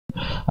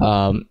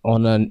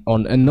on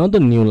another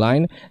new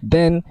line,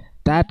 then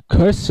that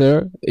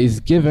cursor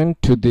is given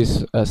to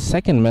this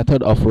second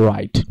method of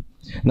write.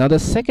 Now the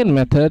second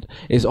method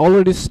is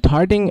already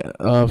starting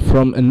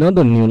from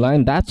another new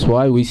line. That's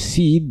why we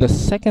see the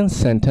second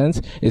sentence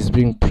is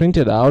being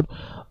printed out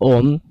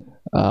on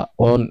a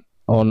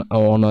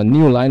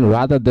new line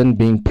rather than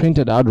being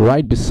printed out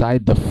right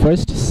beside the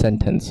first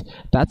sentence.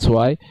 That's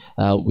why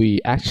that's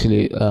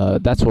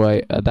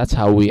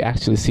how we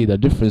actually see the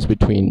difference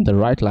between the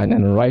write line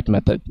and the write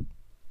method.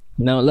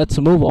 Now let's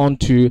move on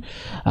to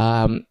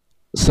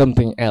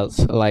something else,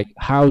 like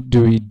how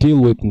do we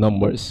deal with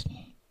numbers.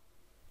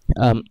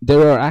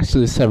 There are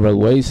actually several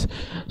ways.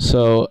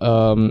 So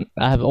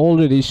I have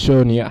already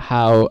shown you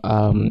how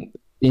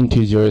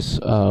integers,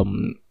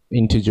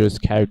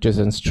 characters,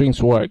 and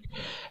strings work.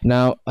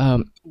 Now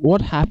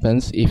what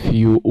happens if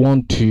you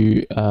want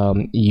to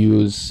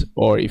use,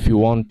 or if you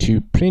want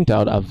to print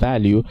out a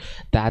value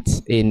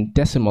that's in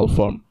decimal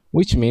form,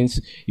 which means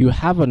you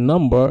have a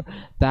number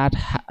that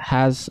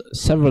has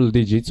several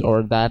digits,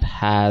 or that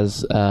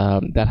has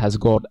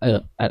got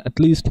at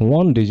least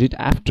one digit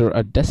after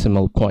a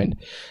decimal point.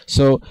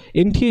 So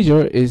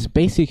integer is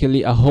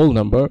basically a whole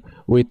number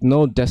with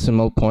no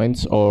decimal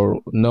points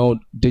or no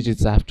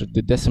digits after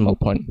the decimal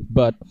point.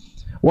 But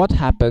what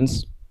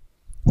happens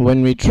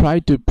when we try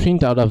to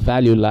print out a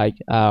value, like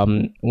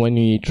when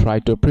we try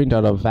to print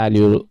out a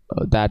value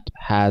that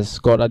has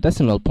got a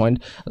decimal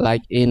point,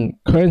 like in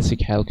currency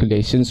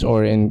calculations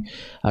or in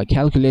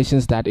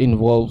calculations that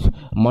involve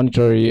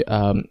monetary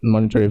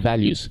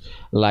values,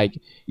 like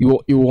you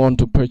want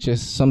to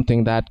purchase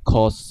something that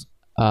costs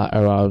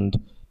around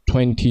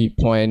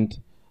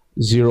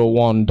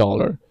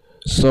 $20.01.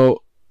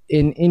 So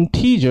in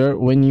integer,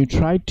 when you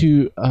try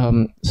to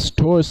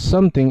store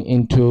something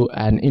into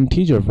an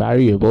integer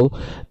variable,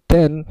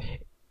 then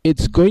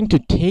it's going to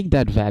take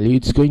that value,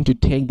 it's going to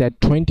take that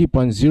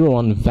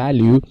 20.01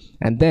 value,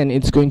 and then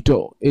it's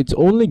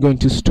only going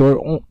to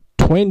store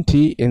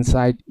 20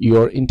 inside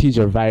your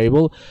integer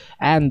variable,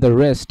 and the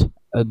rest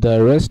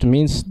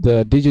means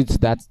the digits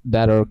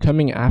that are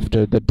coming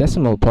after the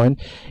decimal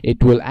point,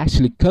 it will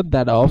actually cut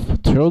that off,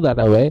 throw that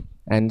away,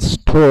 and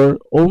store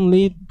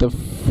only the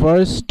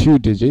first two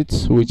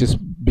digits, which is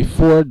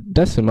before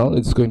decimal.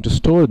 It's going to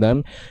store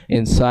them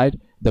inside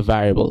the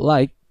variable.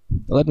 Like,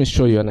 let me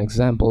show you an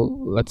example.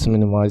 Let's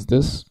minimize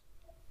this.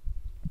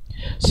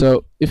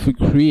 So if we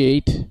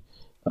create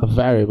a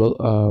variable,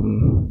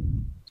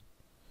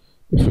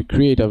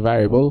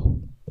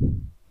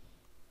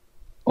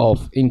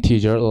 of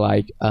integer,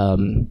 like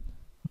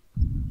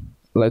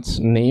let's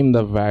name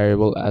the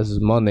variable as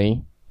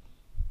money,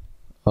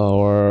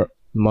 or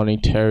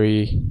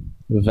monetary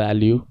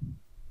value,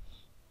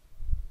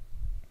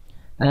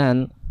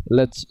 and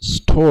let's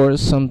store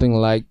something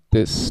like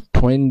this,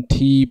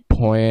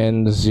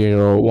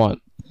 20.01.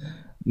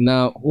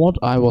 Now what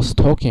I was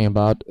talking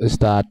about is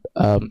that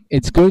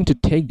it's going to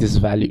take this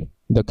value,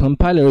 the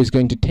compiler is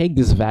going to take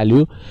this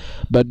value,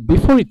 but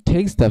before it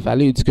takes the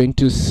value, it's going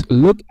to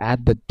look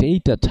at the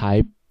data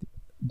type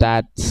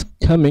that's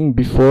coming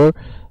before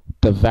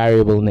the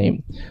variable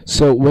name.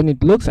 So when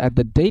it looks at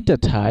the data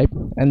type,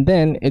 and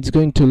then it's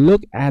going to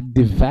look at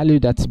the value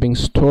that's being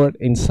stored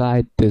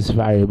inside this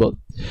variable.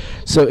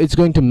 So it's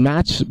going to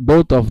match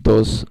both of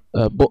those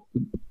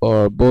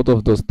both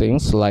of those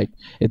things, like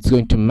it's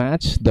going to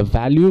match the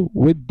value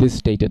with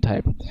this data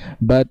type.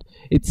 But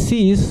it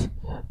sees,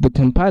 the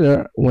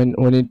compiler, when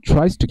it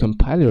tries to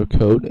compile your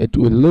code, it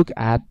will look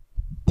at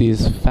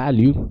this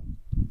value,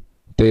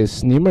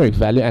 this numeric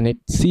value, and it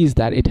sees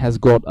that it has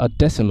got a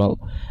decimal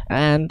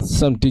and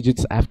some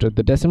digits after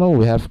the decimal.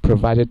 We have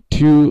provided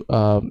two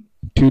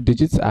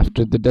digits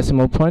after the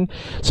decimal point,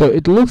 so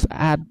it looks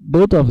at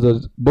both of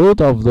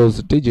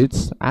those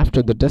digits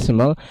after the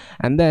decimal,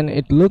 and then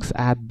it looks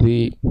at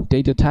the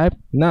data type.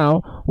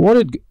 Now what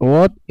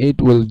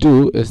it will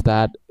do is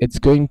that it's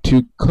going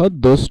to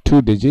cut those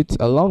two digits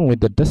along with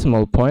the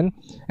decimal point,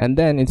 and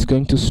then it's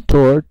going to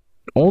store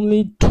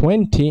only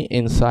 20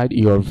 inside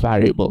your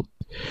variable.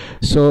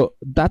 So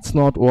that's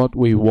not what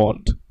we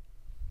want.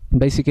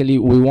 Basically,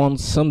 we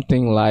want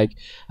something like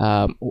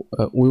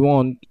we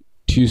want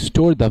to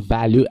store the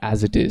value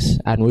as it is,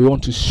 and we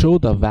want to show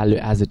the value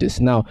as it is.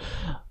 Now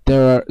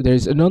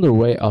there's another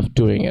way of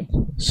doing it.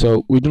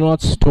 So we do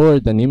not store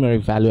the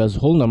numeric value as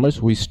whole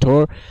numbers, we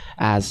store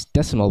as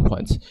decimal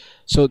points.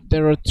 So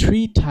there are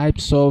three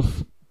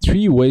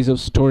ways of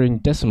storing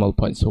decimal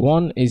points.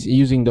 One is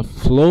using the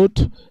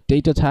float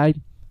data type,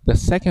 the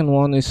second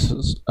one is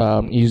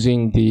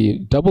using the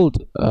double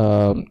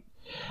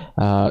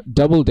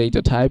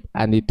data type,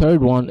 and the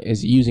third one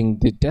is using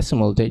the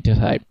decimal data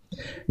type.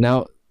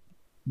 Now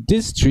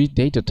these three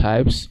data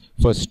types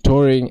for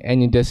storing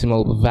any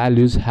decimal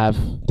values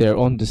have their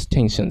own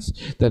distinctions.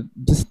 The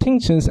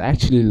distinctions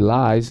actually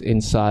lies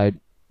inside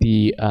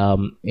the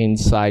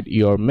inside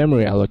your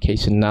memory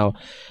allocation. Now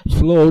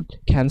float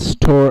can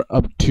store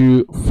up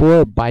to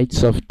 4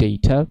 bytes of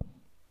data.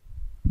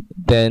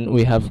 Then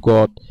we have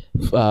got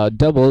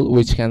double,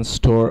 which can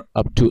store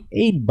up to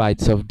 8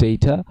 bytes of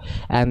data,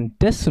 and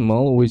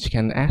decimal, which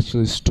can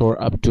actually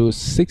store up to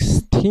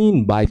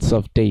 16 bytes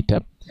of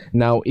data.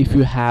 Now if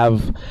you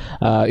have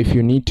if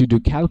you need to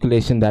do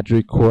calculation that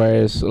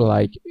requires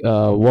like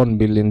 $1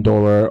 billion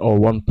or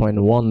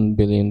 $1.1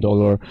 billion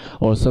or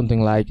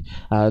something like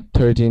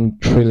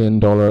 $13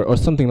 trillion or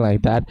something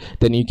like that,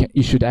 then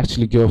you should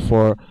actually go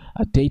for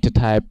a data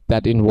type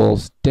that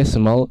involves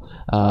decimal,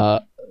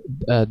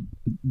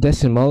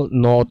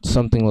 not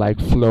something like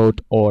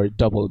float or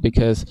double,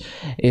 because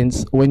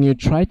when you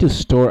try to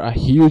store a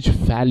huge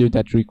value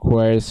that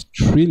requires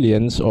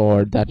trillions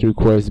or that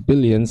requires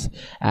billions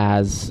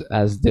as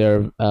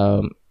their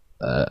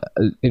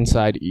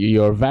inside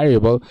your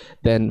variable,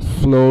 then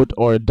float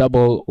or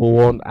double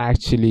won't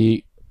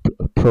actually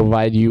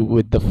provide you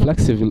with the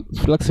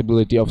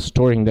flexibility of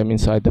storing them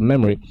inside the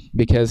memory,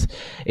 because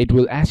it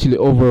will actually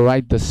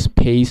overwrite the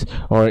space,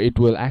 or it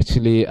will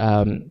actually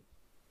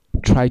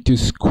try to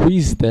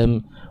squeeze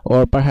them,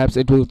 or perhaps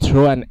it will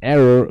throw an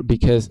error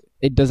because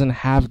it doesn't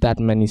have that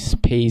many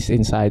space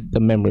inside the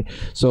memory.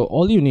 So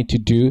all you need to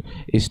do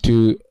is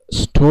to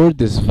store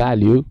this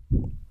value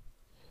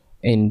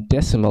in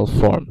decimal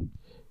form.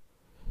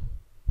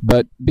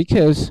 But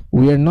because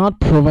we are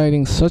not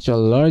providing such a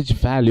large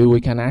value,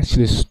 we can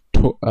actually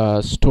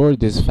store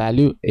this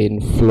value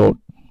in float.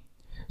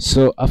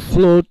 So a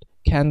float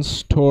can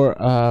store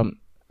up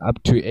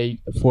to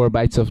 4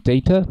 bytes of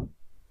data.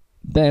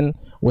 Then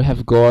we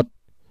have got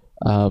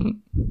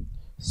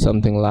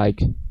something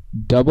like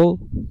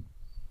double,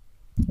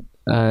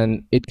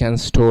 and it can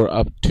store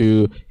up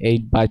to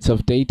 8 bytes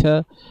of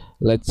data.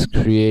 Let's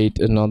create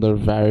another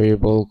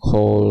variable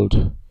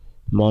called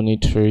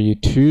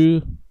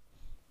monetary2,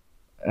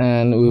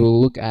 and we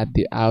will look at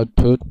the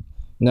output.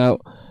 Now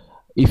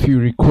if you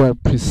require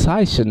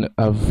precision,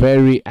 a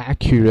very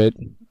accurate,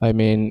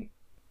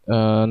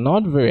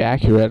 not very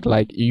accurate,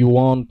 like you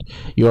want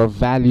your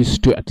values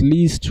to at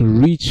least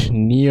reach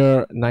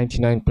near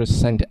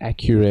 99%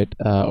 accurate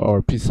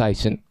or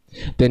precision,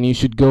 then you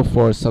should go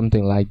for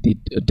something like the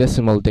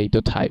decimal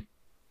data type.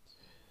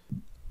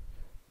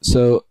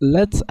 So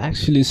let's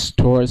actually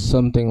store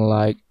something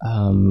like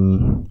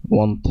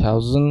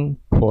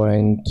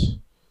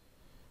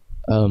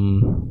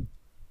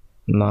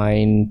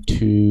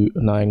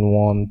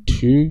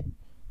 1000.92912.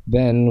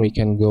 Then we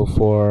can go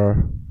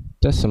for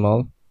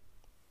decimal,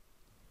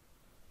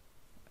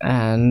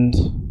 and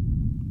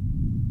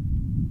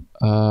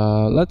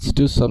let's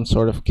do some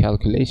sort of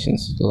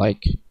calculations,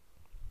 like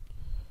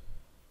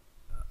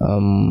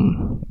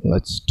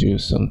let's do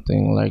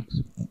something like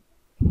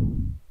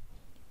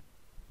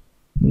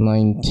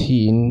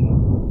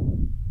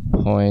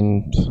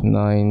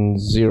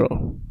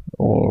 19.90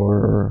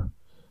 or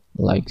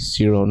like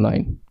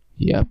 09.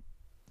 Yep.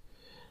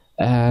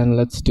 And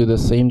let's do the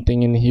same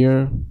thing in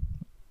here.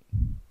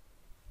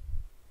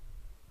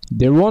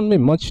 There won't be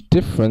much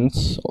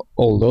difference,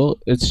 although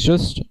it's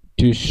just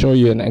to show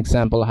you an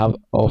example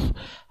of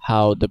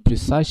how the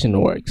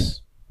precision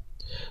works.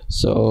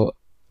 So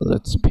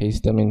let's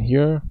paste them in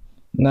here.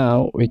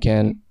 Now we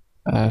can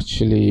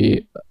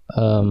actually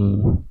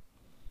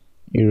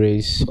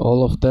erase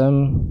all of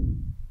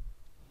them.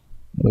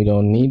 We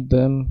don't need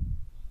them.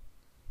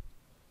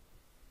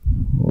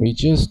 We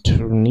just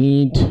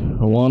need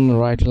one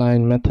write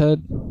line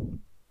method,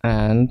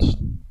 and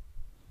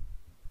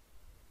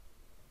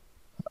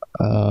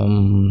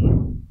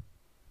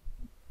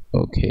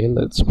okay,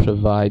 let's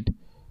provide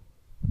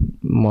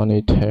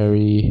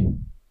monetary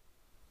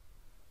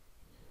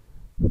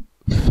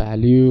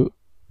value.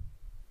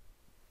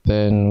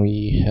 Then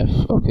we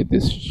have, okay,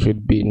 this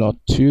should be not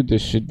 2,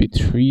 this should be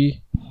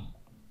 3.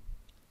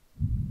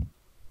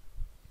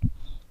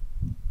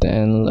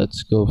 Then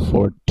let's go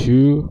for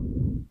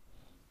 2.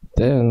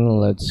 Then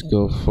let's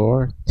go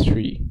for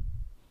 3.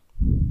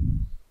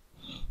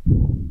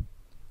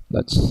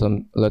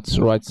 Let's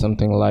write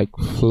something like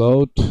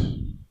float,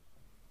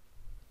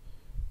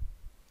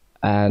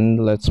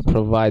 and let's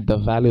provide the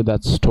value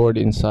that's stored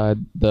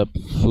inside the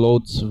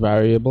floats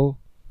variable.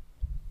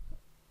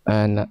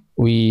 And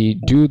we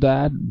do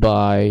that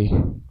by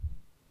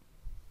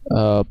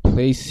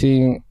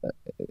placing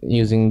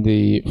using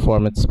the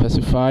format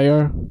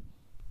specifier.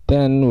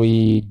 Then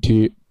we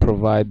do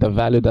provide the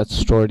value that's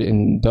stored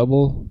in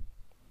double,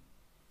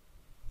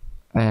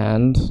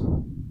 and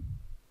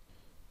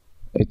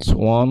it's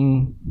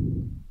 1.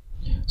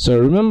 So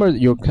remember,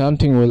 your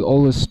counting will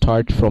always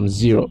start from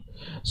 0.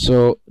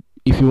 So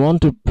if you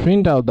want to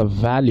print out the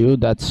value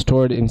that's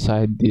stored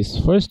inside this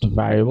first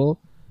variable,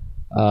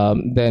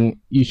 then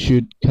you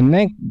should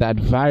connect that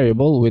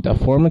variable with a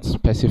format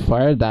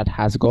specifier that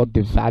has got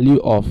the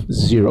value of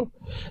 0.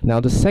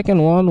 Now the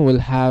second one will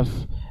have,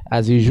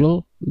 as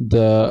usual,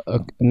 the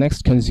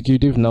next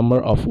consecutive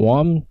number of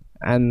 1,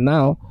 and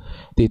now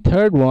the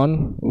third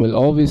one will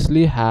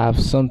obviously have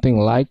something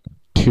like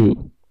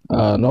 2,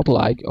 not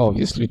like,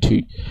 obviously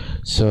 2.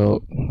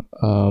 So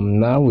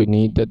now we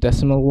need the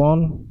decimal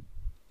one,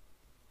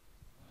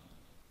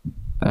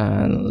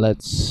 and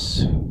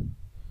let's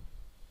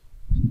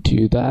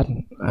do that,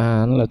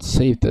 and let's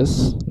save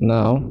this.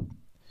 Now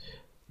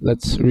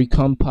let's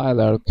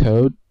recompile our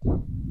code.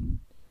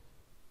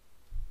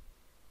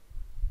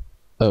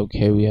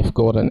 Okay, we have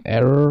got an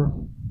error.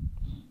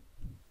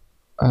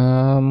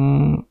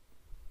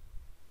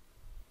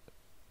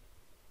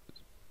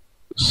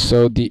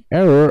 So the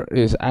error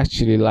is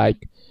actually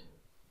like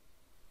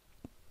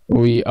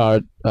we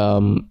are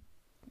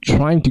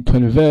trying to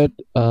convert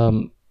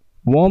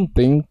one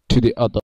thing to the other.